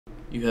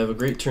You have a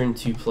great turn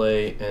 2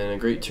 play and a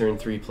great turn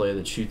 3 play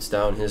that shoots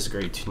down his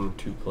great turn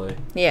 2 play.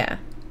 Yeah.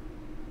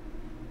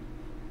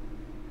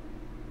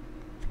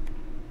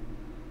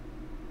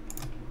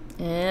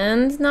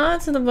 And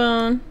not to the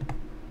bone.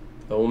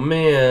 Oh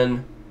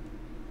man.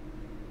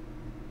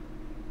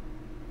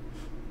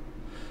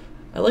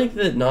 I like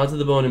that Nod to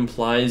the Bone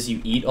implies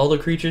you eat all the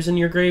creatures in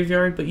your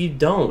graveyard, but you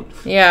don't.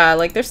 Yeah,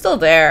 like they're still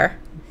there.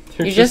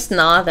 They're You just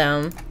gnaw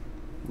them.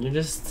 You're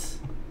just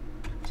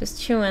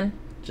chewing.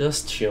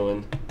 Just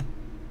chewing.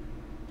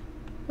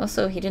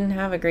 Also, he didn't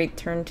have a great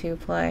turn 2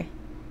 play.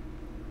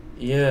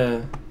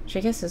 Yeah. Which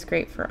I guess is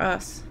great for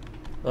us.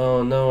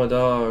 Oh no, a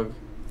dog.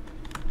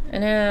 I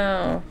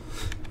know.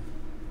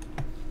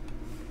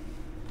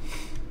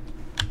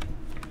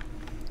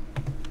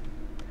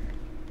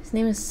 His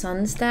name is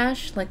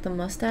Sunstache, like the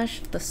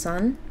mustache of the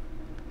sun.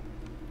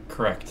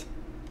 Correct.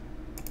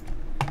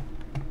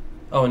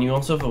 Oh, and you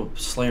also have a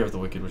Slayer of the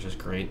Wicked, which is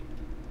great.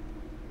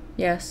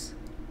 Yes.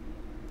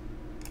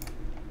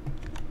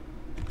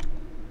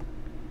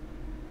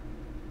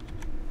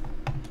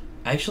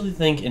 I actually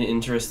think an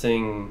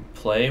interesting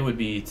play would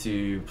be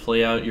to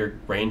play out your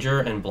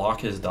Ranger and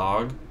block his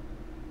dog.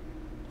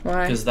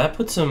 Why? Because that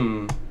puts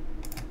him...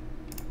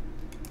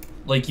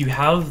 Like, you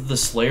have the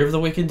Slayer of the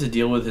Wicked to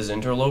deal with his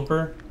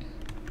Interloper.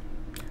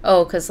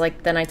 Oh, because,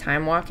 like, then I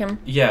time walk him?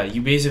 Yeah,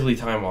 you basically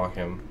time walk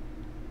him.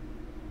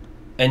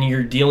 And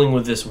you're dealing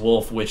with this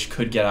wolf, which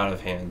could get out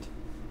of hand.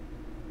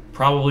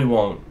 Probably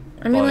won't.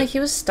 I mean, like, he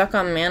was stuck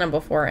on mana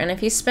before, and if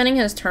he's spending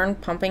his turn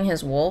pumping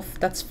his wolf,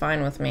 that's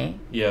fine with me.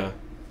 Yeah.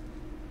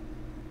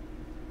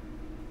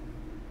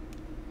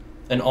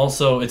 And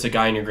also, it's a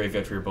guy in your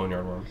graveyard for your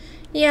Boneyard Worm.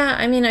 Yeah,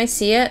 I mean, I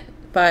see it,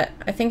 but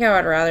I think I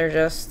would rather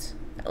just...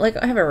 Like,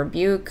 I have a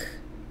Rebuke.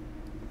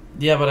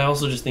 Yeah, but I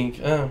also just think...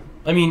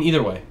 I mean,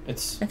 either way,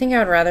 it's... I think I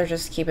would rather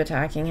just keep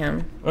attacking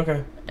him.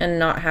 Okay. And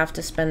not have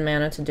to spend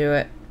mana to do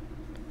it.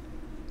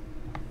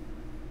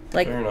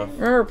 Like, Fair enough.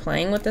 remember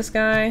playing with this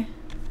guy?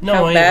 No,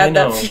 How I bad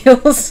know. that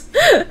feels.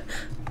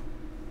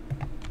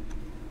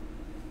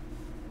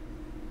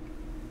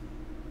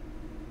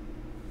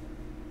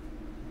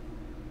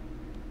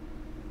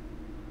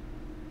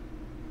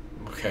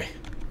 Okay.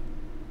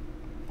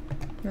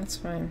 That's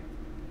fine.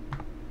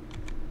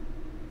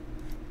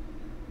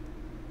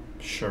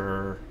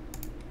 Sure.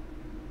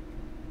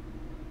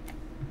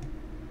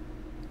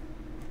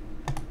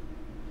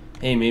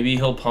 Hey, maybe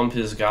he'll pump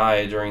his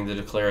guy during the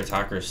declare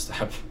attacker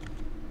step.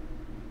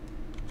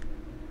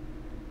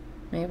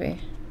 Maybe.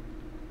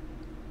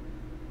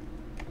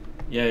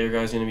 Yeah, your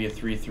guy's gonna be a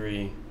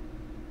 3/3.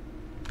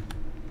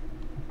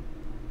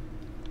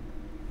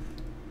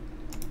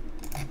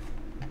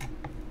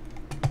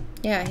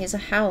 Yeah, he's a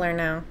howler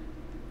now.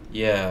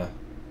 Yeah.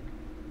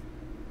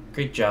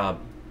 Great job.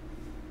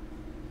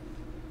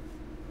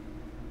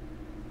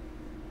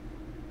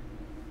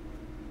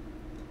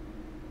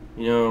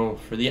 You know,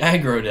 for the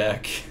aggro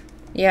deck...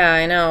 Yeah,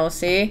 I know,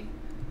 see?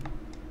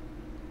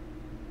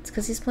 It's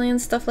because he's playing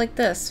stuff like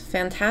this.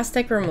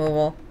 Fantastic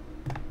removal.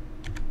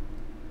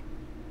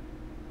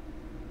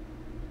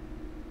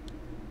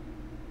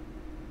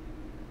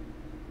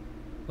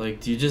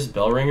 Like, do you just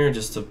Bellringer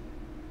just to...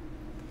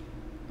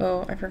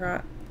 Oh, I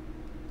forgot.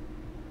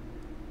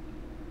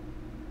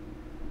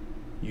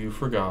 You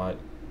forgot.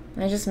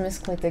 I just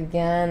misclicked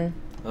again.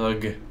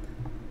 Ugh.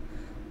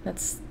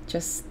 That's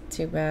just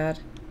too bad.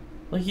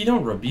 Like, you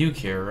don't rebuke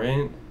here,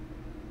 right?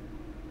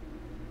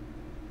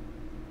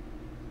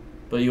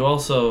 But you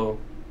also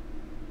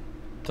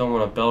don't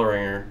want a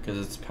Bellringer because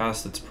it's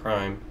past its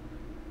prime.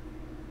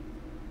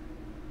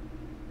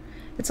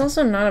 It's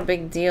also not a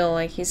big deal.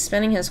 Like, he's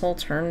spending his whole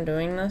turn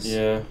doing this.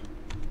 Yeah.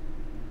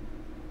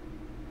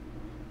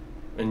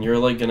 And you're,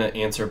 like, gonna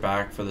answer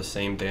back for the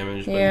same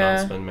damage but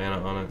not spend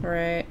mana on it.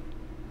 Right.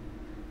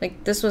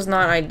 Like, this was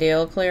not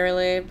ideal,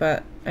 clearly,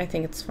 but I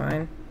think it's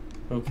fine.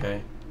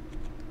 Okay.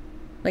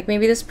 Like,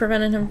 maybe this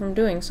prevented him from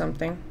doing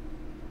something.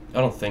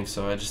 I don't think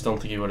so. I just don't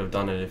think he would have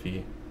done it if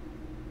he...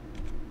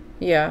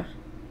 Yeah.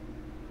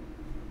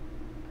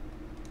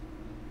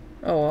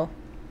 Oh, well.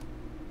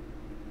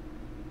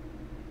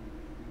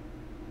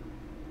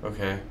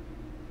 Okay.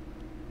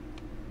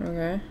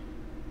 Okay.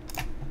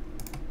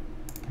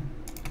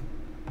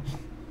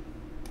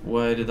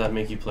 Why did that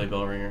make you play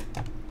Bellringer?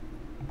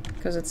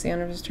 Because it's the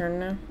end of his turn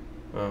now.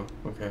 Oh,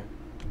 okay.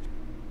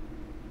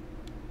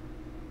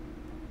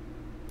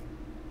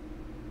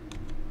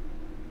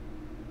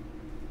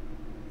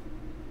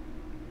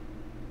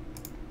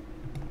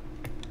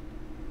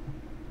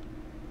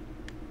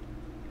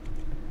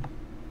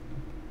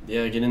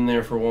 Yeah, get in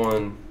there for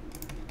 1.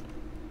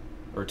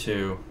 Or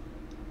 2.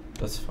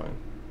 That's fine.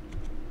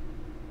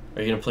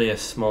 Are you gonna play a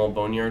small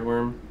Boneyard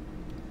Worm?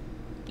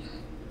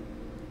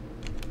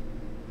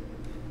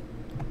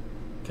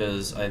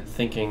 Because I'm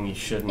thinking you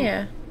shouldn't.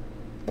 Yeah.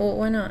 Well,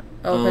 why not?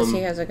 Oh, because he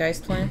has a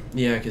Geist Flame?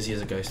 Yeah, because he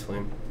has a Geist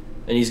Flame.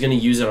 And he's gonna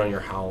use it on your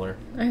Howler.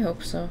 I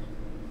hope so.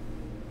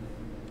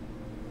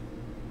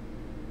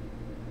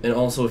 And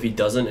also, if he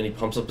doesn't and he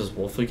pumps up his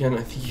Wolf again,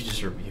 I think you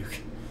just rebuke.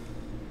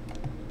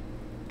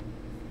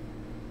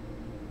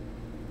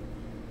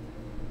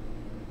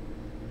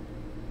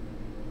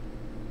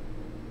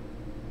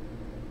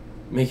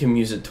 Make him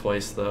use it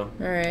twice, though.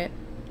 Alright.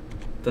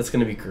 That's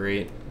gonna be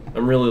great.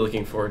 I'm really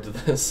looking forward to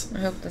this. I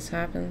hope this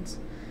happens.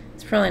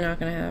 It's probably not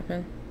gonna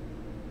happen.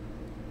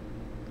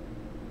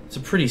 It's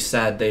a pretty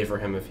sad day for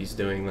him if he's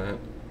doing that.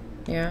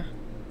 Yeah.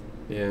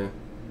 Yeah.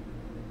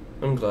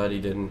 I'm glad he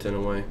didn't, in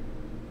a way.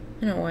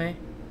 In a way.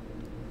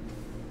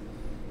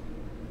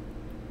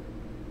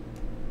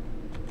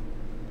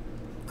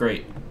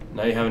 Great.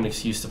 Now you have an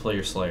excuse to play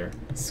your Slayer.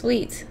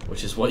 Sweet.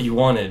 Which is what you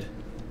wanted.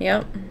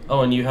 Yep.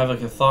 Oh, and you have a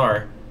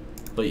Cathar,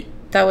 but...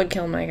 That would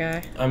kill my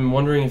guy. I'm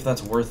wondering if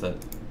that's worth it.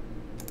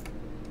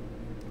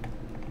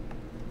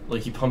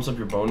 Like, he pumps up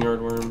your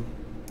Boneyard Worm.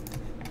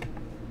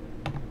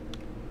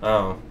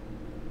 Oh.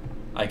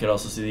 I could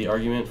also see the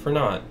argument for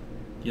not.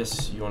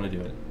 Yes, you want to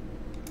do it.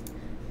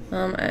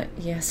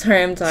 Yeah,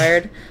 sorry, I'm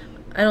tired.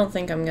 I don't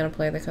think I'm gonna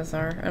play the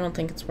Cathar. I don't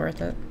think it's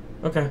worth it.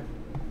 Okay.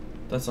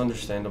 That's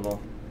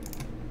understandable.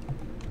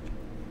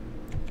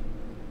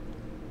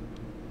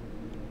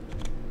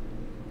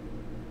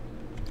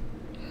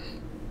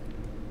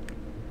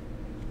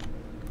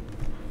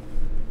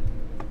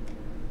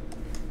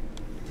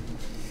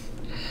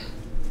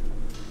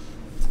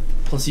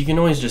 Plus, you can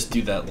always just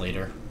do that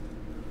later.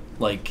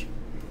 Like,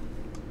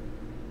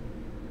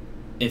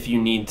 if you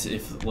need to,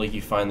 if, like,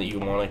 you find that you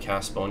want to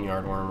cast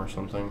Boneyard Worm or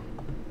something.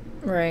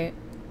 Right.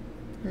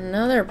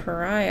 Another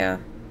pariah.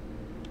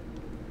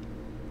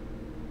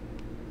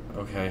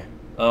 Okay.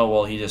 Oh,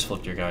 well, he just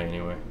flipped your guy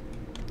anyway.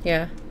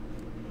 Yeah.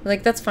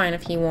 Like, that's fine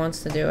if he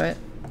wants to do it.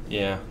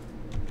 Yeah.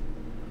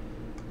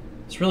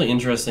 It's really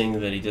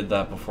interesting that he did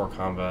that before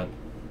combat.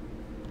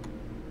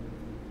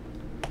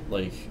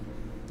 Like,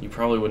 you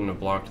probably wouldn't have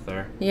blocked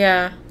there.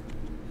 Yeah.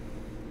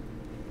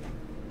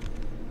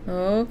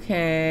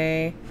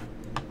 Okay.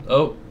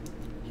 Oh,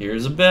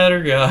 here's a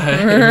better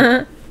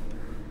guy.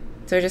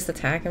 Do I just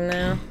attack him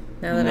now?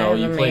 Now that No, I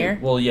have a mayor?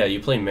 Well, yeah, you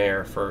play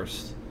Mayor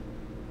first.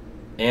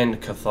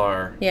 And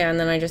Cathar. Yeah, and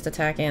then I just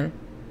attack in.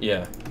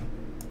 Yeah.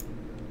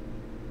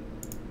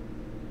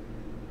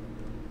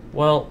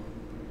 Well,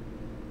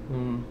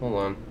 hold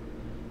on.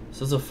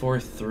 This is a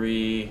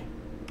 4-3.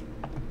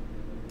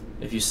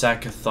 If you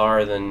sack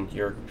Cathar, then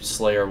your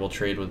Slayer will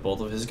trade with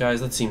both of his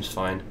guys. That seems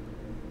fine.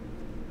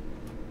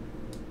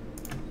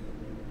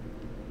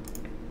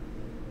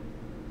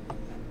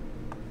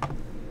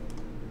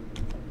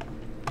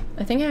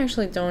 I think I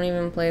actually don't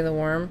even play the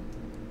worm.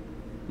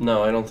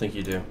 No, I don't think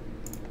you do.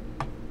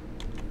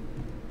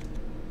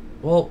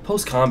 Well,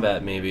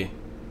 post-combat, maybe.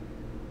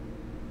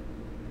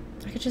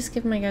 I could just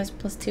give my guys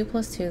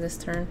 +2/+2 this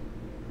turn.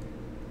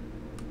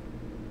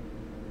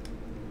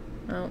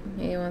 Oh,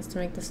 he wants to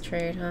make this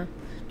trade, huh?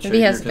 Maybe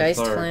he has Geist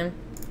Flame.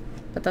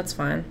 But that's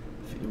fine.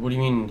 What do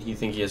you mean you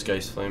think he has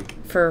Geist Flame?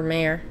 For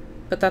Mayor.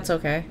 But that's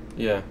okay.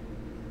 Yeah.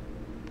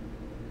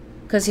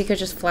 Because he could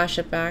just flash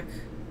it back.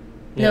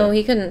 Yeah. No,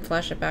 he couldn't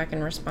flash it back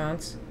in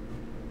response.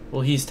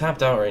 Well, he's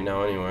tapped out right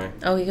now anyway.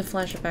 Oh, he could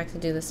flash it back to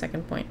do the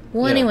second point.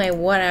 Well, Yeah. anyway,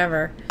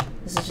 whatever.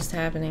 This is just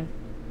happening.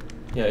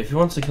 Yeah, if he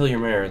wants to kill your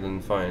Mayor,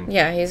 then fine.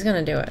 Yeah, he's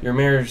gonna do it. Your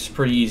Mayor's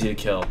pretty easy to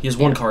kill. He has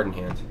one card in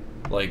hand.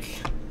 Like...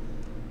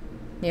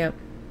 Yep.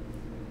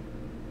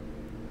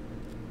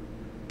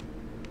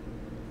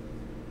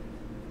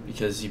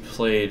 Because he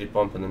played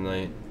Bump in the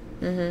Night.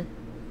 Mm-hmm.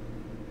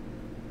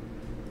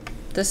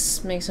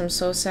 This makes him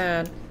so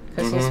sad.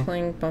 Because he's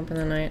playing Bump in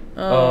the Night.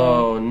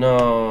 Oh,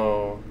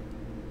 no.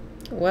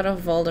 What a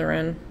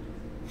Volderin.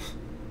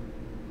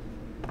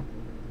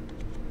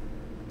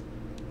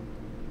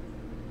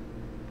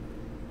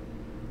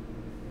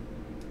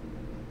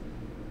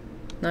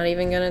 Not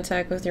even gonna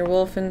attack with your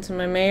wolf into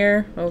my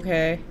Mayor?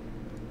 Okay.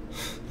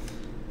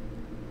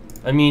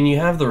 I mean, you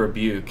have the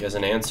Rebuke as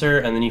an answer,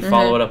 and then you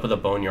follow it up with a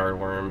Boneyard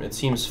Worm. It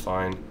seems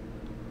fine.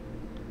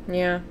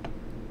 Yeah.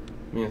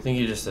 I mean, I think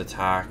you just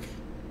attack.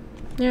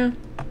 Yeah.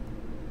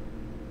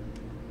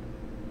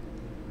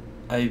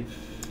 I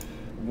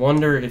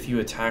wonder if you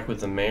attack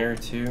with the Mayor,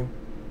 too.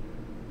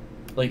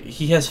 Like,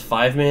 he has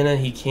 5 mana,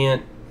 he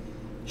can't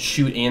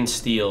shoot and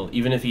steal,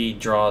 even if he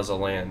draws a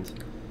land.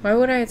 Why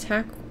would I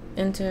attack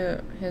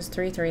into his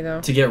 3/3,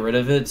 though? To get rid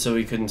of it, so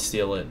he couldn't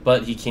steal it.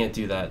 But he can't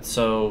do that,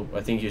 so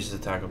I think you just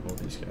attack with both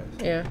these guys.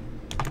 Yeah.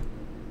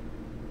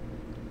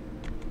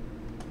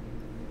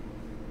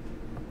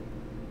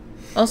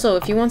 Also,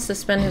 if he wants to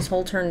spend his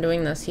whole turn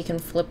doing this, he can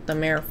flip the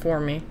Mayor for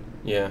me.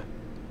 Yeah.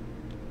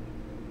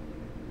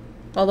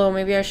 Although,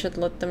 maybe I should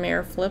let the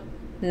Mayor flip?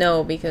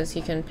 No, because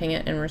he can ping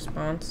it in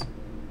response.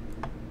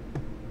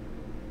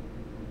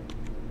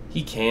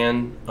 He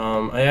can.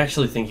 I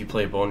actually think you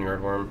play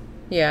Boneyard Worm.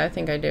 Yeah, I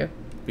think I do.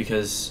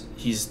 Because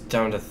he's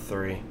down to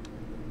 3.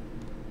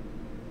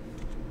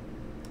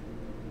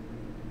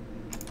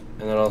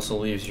 And that also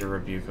leaves your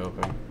Rebuke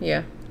open.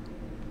 Yeah.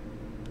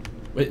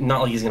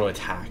 Not like he's going to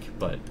attack,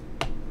 but...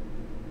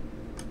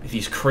 if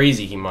he's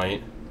crazy, he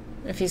might.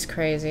 If he's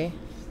crazy.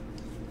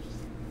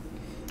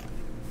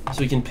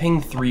 So he can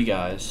ping 3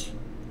 guys.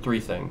 3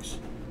 things.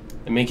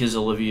 And make his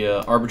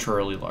Olivia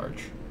arbitrarily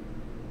large.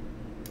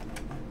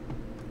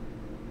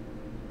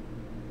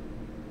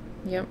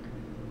 Yep.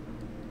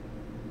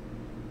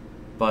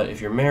 But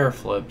if your mare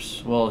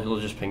flips, well, he'll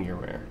just ping your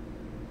mare.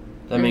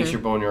 That makes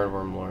your Boneyard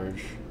Worm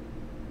large.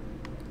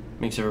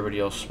 Makes everybody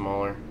else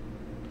smaller.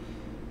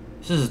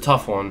 This is a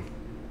tough one.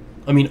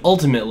 I mean,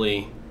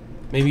 ultimately,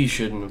 maybe you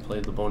shouldn't have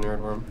played the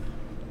Boneyard Worm.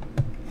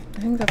 I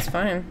think that's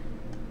fine.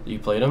 You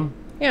played him?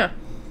 Yeah.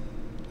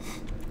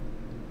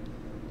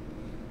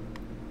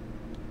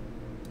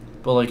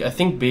 But, like, I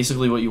think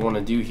basically what you want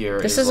to do here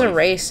This is a like,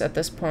 race at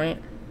this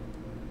point.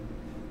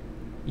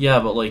 Yeah,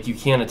 but, like, you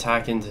can't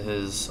attack into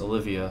his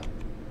Olivia.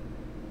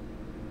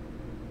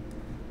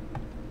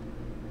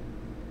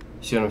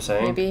 See what I'm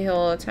saying? Maybe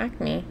he'll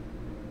attack me.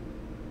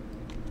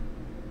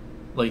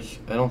 Like,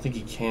 I don't think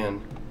he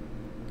can.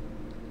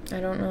 I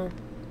don't know.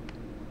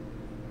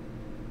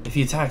 If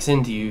he attacks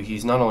into you,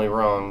 he's not only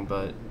wrong,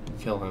 but you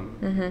kill him.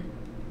 Mm-hmm.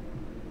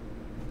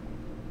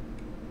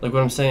 Like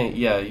what I'm saying?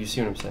 Yeah, you see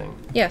what I'm saying?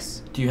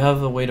 Yes. Do you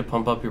have a way to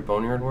pump up your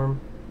Boneyard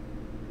Worm?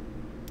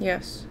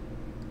 Yes.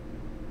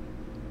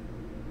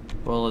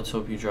 Well, let's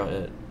hope you draw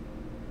it.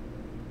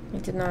 I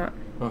did not.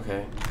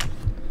 Okay.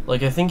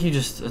 Like, I think you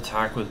just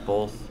attack with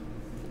both.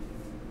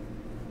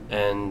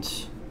 And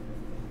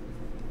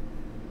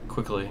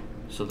quickly,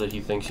 so that he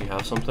thinks you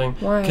have something.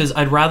 Why? Because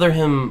I'd rather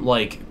him,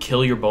 like,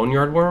 kill your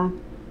Boneyard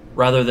Worm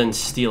rather than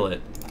steal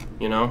it,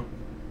 you know?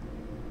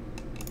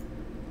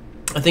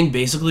 I think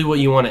basically what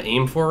you want to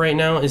aim for right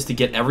now is to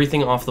get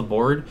everything off the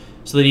board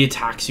so that he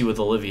attacks you with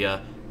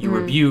Olivia. You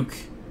rebuke.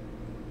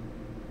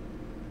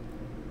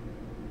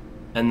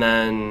 And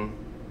then,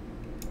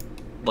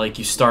 like,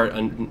 you start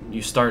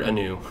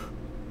anew.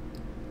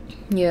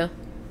 Yeah.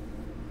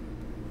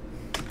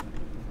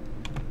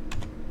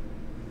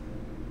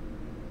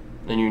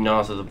 And you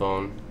gnaw to the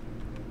bone.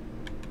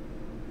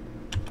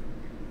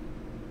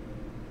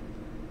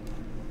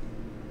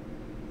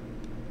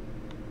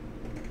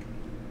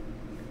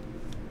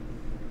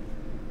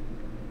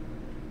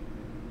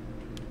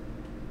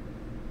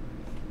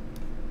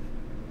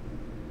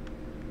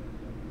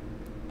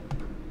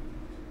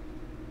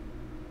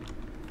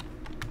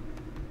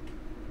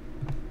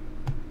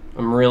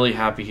 I'm really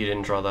happy he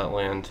didn't draw that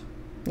land.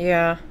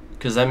 Yeah.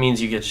 Because that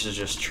means you get to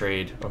just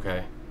trade.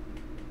 Okay.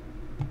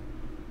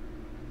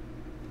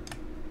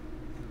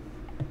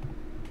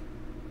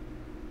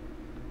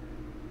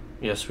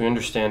 Yes, we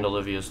understand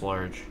Olivia's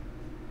large.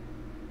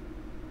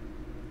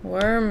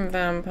 Worm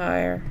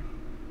vampire.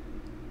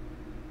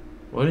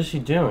 What is he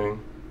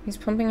doing? He's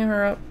pumping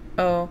her up.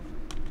 Oh.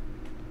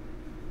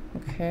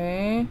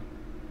 Okay.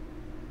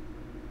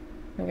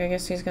 Like, I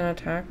guess he's gonna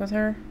attack with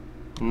her?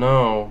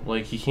 No,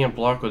 like, he can't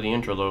block with the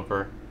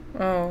interloper.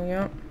 Oh,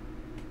 yep.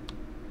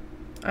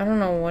 I don't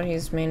know what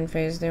he's main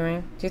phase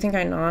doing. Do you think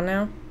I gnaw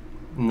now?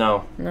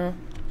 No. No.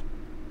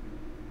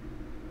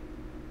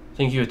 I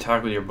think you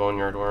attack with your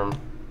Boneyard Worm.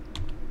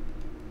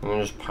 And then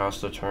just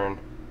pass the turn.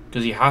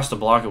 Because he has to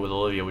block it with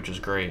Olivia, which is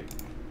great.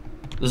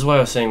 This is why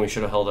I was saying we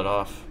should have held it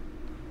off.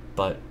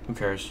 But, who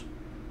cares?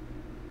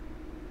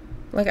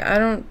 Like,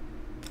 I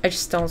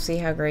just don't see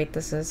how great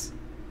this is.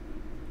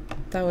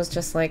 That was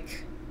just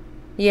like,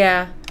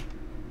 yeah.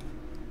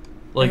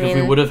 Like, I mean,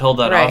 if we would have held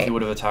that off, right. he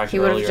would have attacked He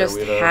would have earlier. just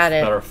We'd have had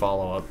it. better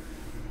follow-up.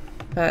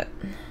 But,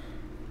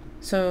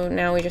 so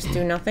now we just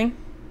do nothing?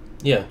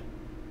 Yeah.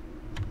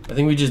 I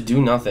think we just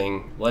do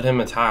nothing. Let him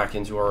attack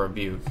into our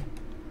rebuke.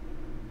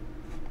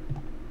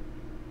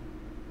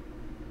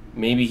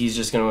 Maybe he's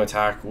just going to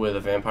attack with a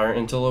vampire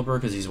interloper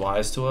because he's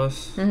wise to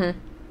us. Mm-hmm.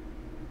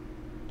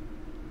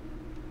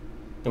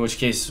 In which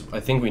case, I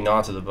think we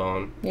gnaw to the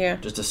bone. Yeah.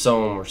 Just to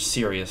show him we're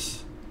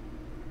serious.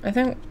 I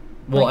think...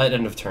 Well, like, at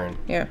end of turn.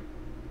 Yeah.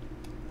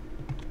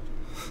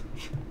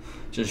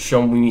 Just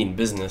show him we mean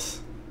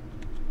business.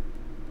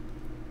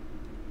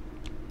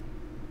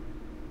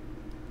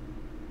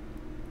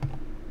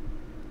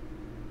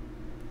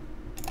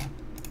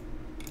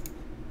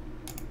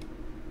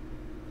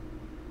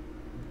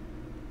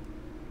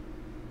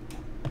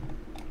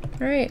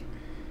 Alright.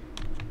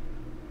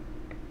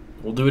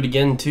 We'll do it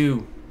again,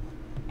 too.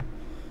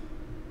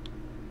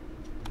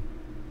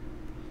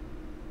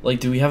 Like,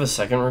 do we have a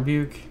second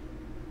rebuke?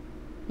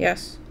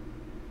 Yes.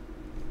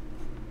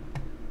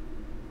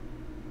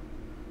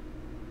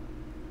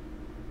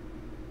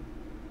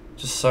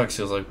 Just sucks,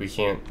 feels like we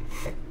can't.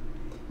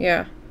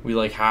 Yeah. We,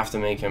 like, have to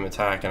make him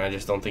attack, and I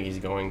just don't think he's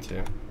going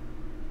to.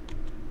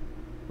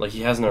 Like,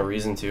 he has no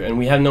reason to. And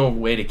we have no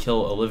way to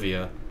kill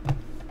Olivia.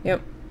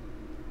 Yep.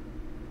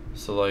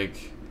 So,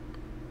 like...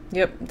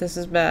 Yep, this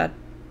is bad.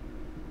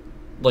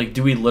 Like,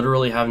 do we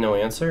literally have no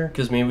answer?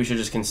 Because maybe we should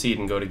just concede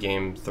and go to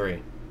game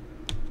 3.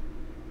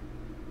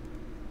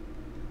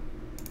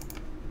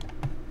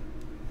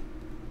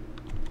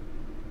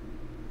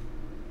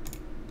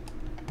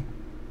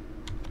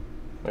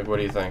 Like, what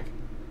do you think?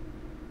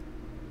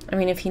 I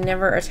mean, if he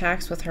never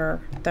attacks with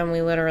her, then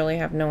we literally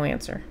have no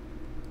answer.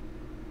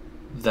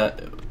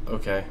 That...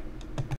 Okay.